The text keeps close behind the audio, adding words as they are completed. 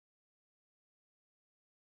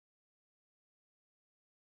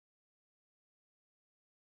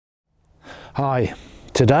Hi,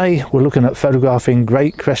 today we're looking at photographing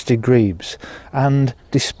great crested grebes and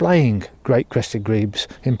displaying great crested grebes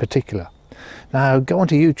in particular. Now go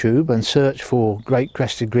onto YouTube and search for great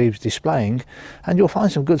crested grebes displaying and you'll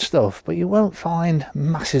find some good stuff, but you won't find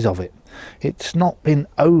masses of it. It's not been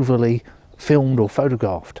overly filmed or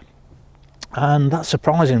photographed. And that's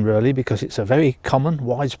surprising really, because it's a very common,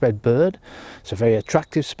 widespread bird. It's a very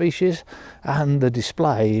attractive species and the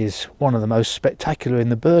display is one of the most spectacular in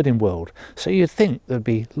the birding world. So you'd think there'd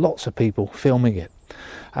be lots of people filming it.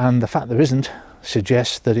 And the fact there isn't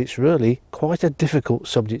suggests that it's really quite a difficult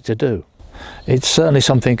subject to do. It's certainly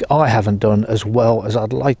something I haven't done as well as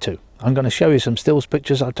I'd like to. I'm going to show you some stills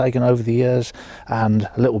pictures I've taken over the years and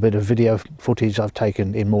a little bit of video footage I've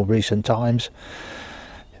taken in more recent times.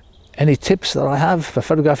 Any tips that I have for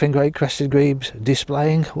photographing great crested grebes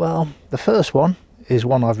displaying? Well, the first one is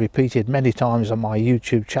one I've repeated many times on my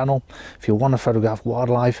YouTube channel. If you want to photograph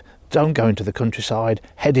wildlife, don't go into the countryside,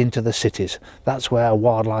 head into the cities. That's where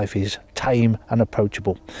wildlife is tame and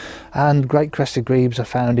approachable. And great crested grebes are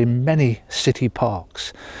found in many city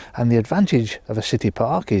parks. And the advantage of a city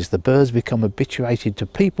park is the birds become habituated to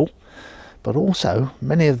people, but also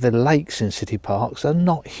many of the lakes in city parks are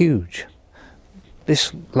not huge.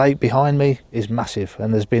 This lake behind me is massive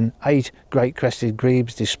and there's been 8 great crested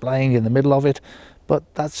grebes displaying in the middle of it, but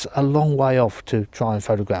that's a long way off to try and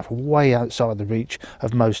photograph, way outside the reach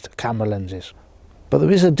of most camera lenses. But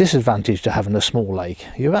there is a disadvantage to having a small lake.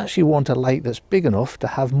 You actually want a lake that's big enough to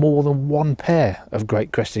have more than one pair of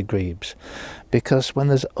great crested grebes, because when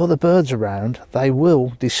there's other birds around they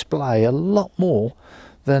will display a lot more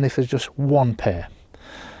than if there's just one pair.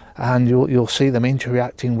 And you'll see them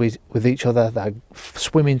interacting with each other. They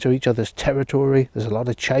swim into each other's territory. There's a lot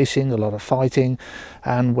of chasing, a lot of fighting,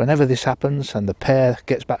 and whenever this happens and the pair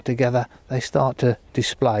gets back together, they start to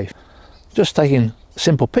display. Just taking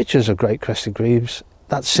simple pictures of great crested grebes,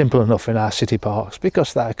 that's simple enough in our city parks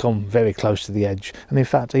because they come very close to the edge. And in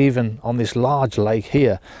fact, even on this large lake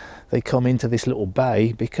here, they come into this little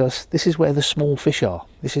bay because this is where the small fish are.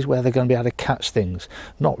 This is where they're going to be able to catch things,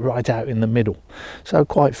 not right out in the middle. So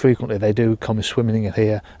quite frequently they do come swimming in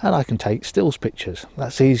here and I can take stills pictures.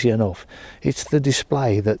 That's easy enough. It's the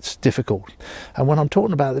display that's difficult. And when I'm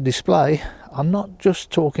talking about the display, I'm not just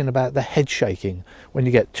talking about the head shaking. When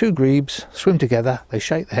you get 2 grebes swim together, they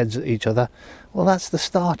shake their heads at each other. Well, that's the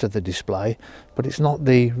start of the display, but it's not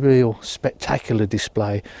the real spectacular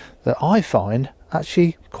display that I find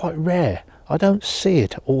actually quite rare. I don't see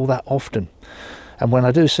it all that often, and when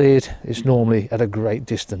I do see it, it's normally at a great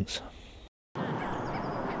distance.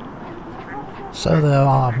 So there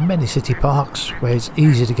are many city parks where it's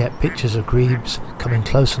easy to get pictures of grebes coming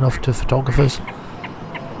close enough to photographers.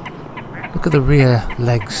 Look at the rear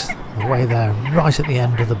legs, the way they're right at the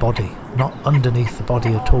end of the body, not underneath the body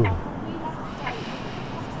at all.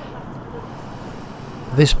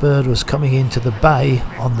 This bird was coming into the bay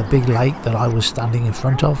on the big lake that I was standing in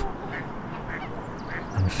front of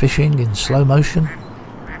and fishing in slow motion.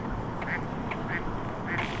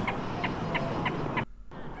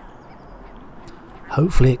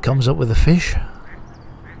 Hopefully it comes up with a fish.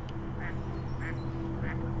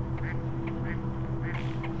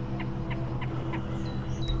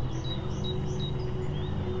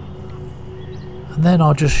 And then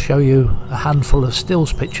I'll just show you a handful of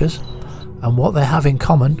stills pictures. And what they have in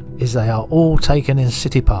common is they are all taken in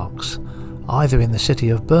city parks, either in the city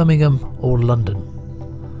of Birmingham or London.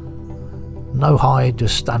 No hide,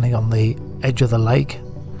 just standing on the edge of the lake,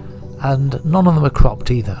 and none of them are cropped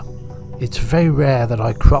either. It's very rare that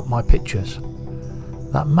I crop my pictures.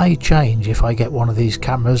 That may change if I get one of these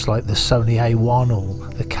cameras like the Sony A1 or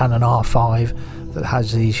the Canon R5 that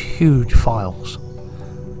has these huge files.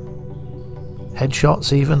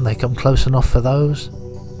 Headshots even, they come close enough for those.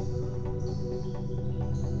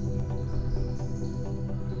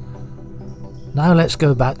 Now let's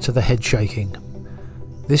go back to the head shaking.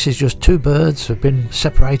 This is just 2 birds who have been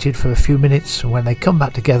separated for a few minutes, and when they come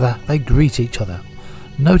back together they greet each other.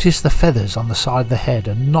 Notice the feathers on the side of the head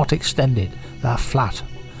are not extended, they're flat.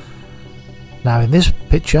 Now in this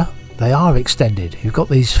picture they are extended. You've got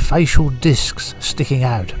these facial discs sticking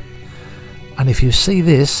out. And if you see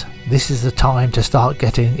this, this is the time to start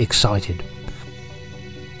getting excited.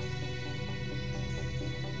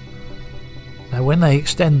 Now when they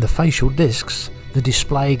extend the facial discs, the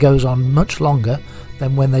display goes on much longer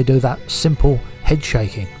than when they do that simple head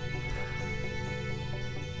shaking.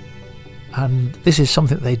 And this is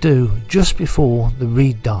something they do just before the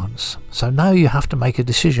reed dance. So now you have to make a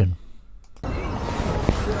decision.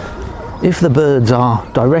 If the birds are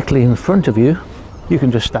directly in front of you, you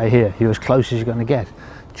can just stay here. You're as close as you're going to get.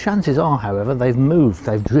 Chances are, however, they've moved,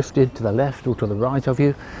 they've drifted to the left or to the right of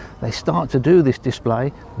you. They start to do this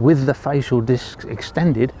display with the facial discs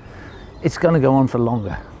extended. It's going to go on for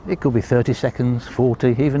longer. It could be 30 seconds,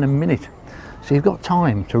 40, even a minute. So you've got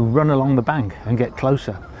time to run along the bank and get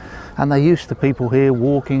closer. And they're used to people here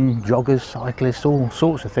walking, joggers, cyclists, all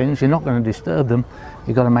sorts of things. You're not going to disturb them.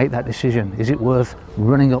 You've got to make that decision. Is it worth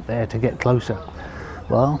running up there to get closer?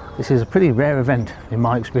 Well, this is a pretty rare event in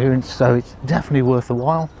my experience, so it's definitely worth the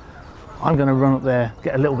while. I'm going to run up there,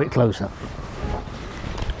 get a little bit closer.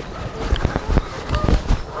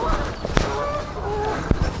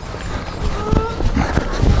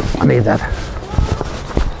 I need that.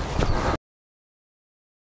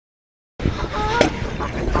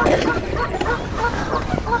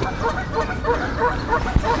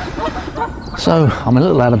 So I'm a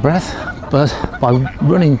little out of breath, but by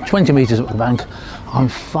running 20 meters up the bank, I'm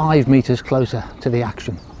 5 meters closer to the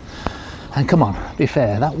action. And come on, be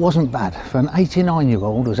fair, that wasn't bad. For an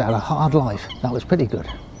 89-year-old who's had a hard life, that was pretty good.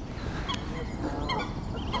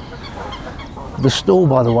 The stall,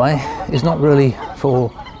 by the way, is not really for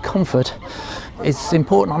comfort. It's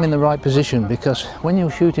important I'm in the right position, because when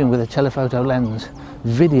you're shooting with a telephoto lens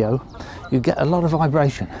video, you get a lot of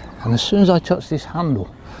vibration. And as soon as I touch this handle,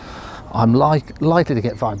 I'm likely to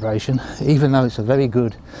get vibration, even though it's a very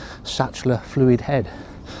good Satchler fluid head.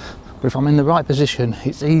 But if I'm in the right position,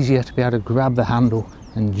 it's easier to be able to grab the handle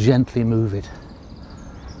and gently move it.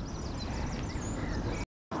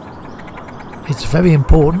 It's very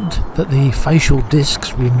important that the facial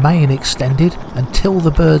discs remain extended until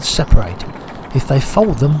the birds separate. If they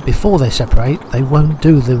fold them before they separate, they won't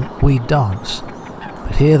do the weed dance.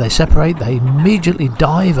 But here they separate, they immediately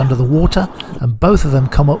dive under the water, and both of them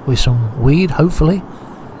come up with some weed, hopefully.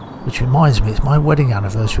 Which reminds me, it's my wedding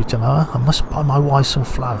anniversary tomorrow. I must buy my wife some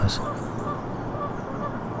flowers.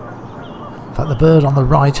 In fact, the bird on the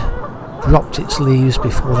right dropped its leaves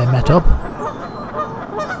before they met up.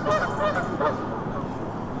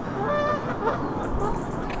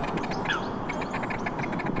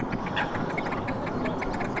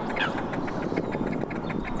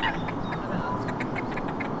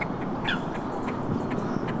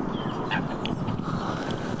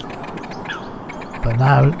 But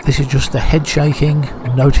now this is just the head shaking.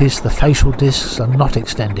 Notice the facial discs are not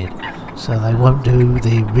extended, so they won't do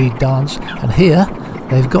the reed dance. And here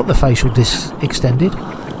they've got the facial discs extended,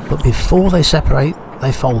 but before they separate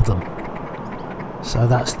they fold them. So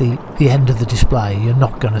that's the end of the display. You're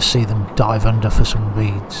not going to see them dive under for some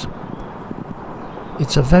reeds.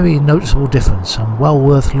 It's a very noticeable difference and well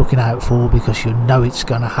worth looking out for, because you know it's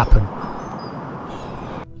going to happen.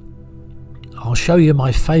 I'll show you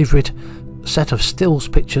my favourite set of stills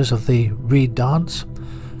pictures of the reed dance.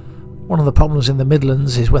 One of the problems in the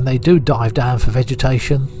Midlands is when they do dive down for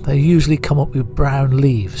vegetation, they usually come up with brown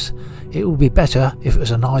leaves. It would be better if it was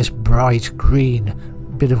a nice bright green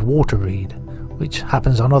bit of water reed, which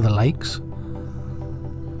happens on other lakes.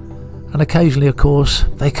 And occasionally, of course,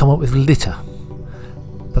 they come up with litter.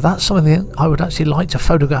 But that's something that I would actually like to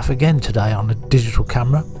photograph again today on a digital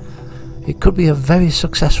camera. It could be a very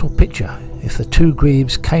successful picture if the two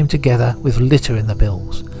grebes came together with litter in the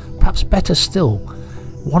bills. Perhaps better still,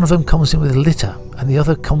 one of them comes in with litter and the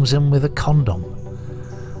other comes in with a condom.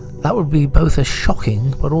 That would be both a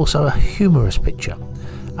shocking but also a humorous picture,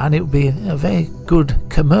 and it would be a very good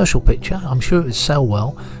commercial picture. I'm sure it would sell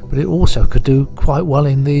well, but it also could do quite well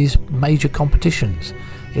in these major competitions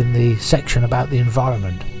in the section about the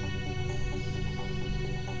environment.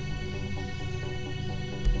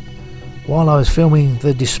 While I was filming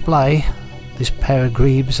the display, this pair of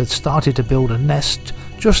grebes had started to build a nest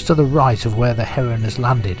just to the right of where the heron has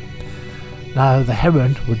landed. Now, the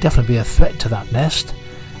heron would definitely be a threat to that nest.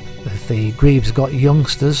 If the grebes got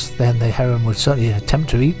youngsters, then the heron would certainly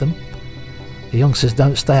attempt to eat them. The youngsters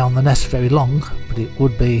don't stay on the nest very long, but it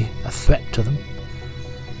would be a threat to them.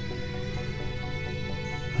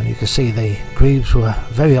 And you can see the grebes were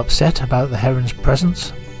very upset about the heron's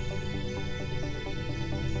presence.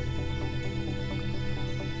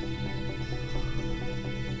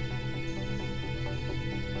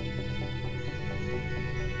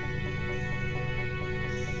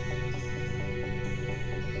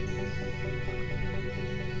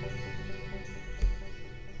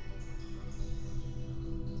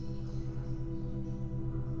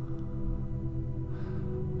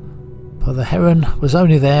 But the heron was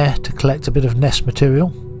only there to collect a bit of nest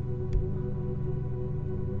material.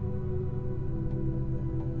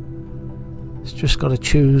 It's just got to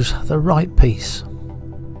choose the right piece.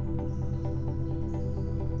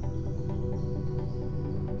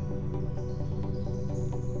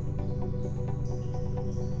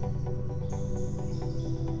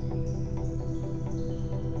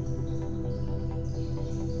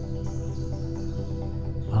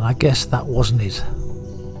 I guess that wasn't it.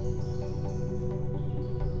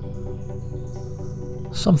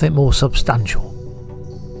 Something more substantial.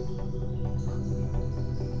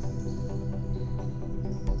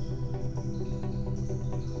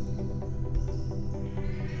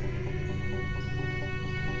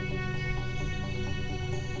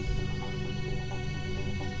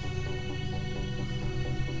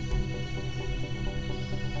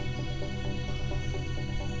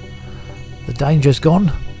 The danger's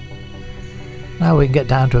gone. Now we can get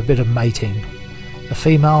down to a bit of mating. The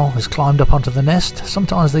female has climbed up onto the nest.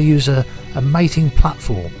 Sometimes they use a mating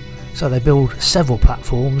platform, so they build several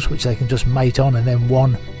platforms which they can just mate on, and then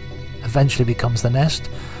one eventually becomes the nest.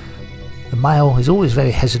 The male is always very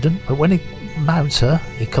hesitant, but when he mounts her,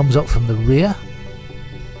 he comes up from the rear.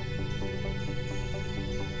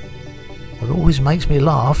 What always makes me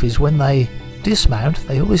laugh is when they dismount,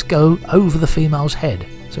 they always go over the female's head,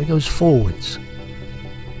 so he goes forwards.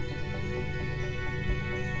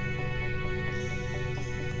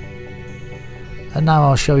 And now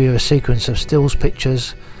I'll show you a sequence of stills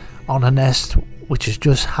pictures on a nest which has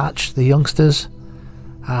just hatched the youngsters,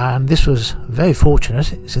 and this was very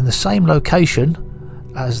fortunate. It's in the same location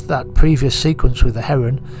as that previous sequence with the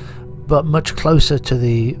heron, but much closer to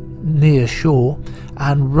the near shore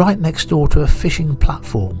and right next door to a fishing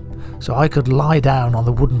platform. So I could lie down on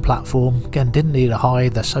the wooden platform, again didn't need a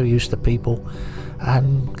hide, they're so used to people,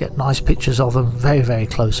 and get nice pictures of them very, very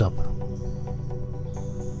close up.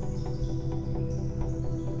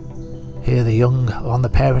 Here the young are on the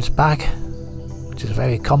parent's back, which is a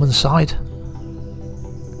very common sight.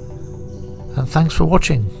 And thanks for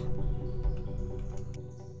watching.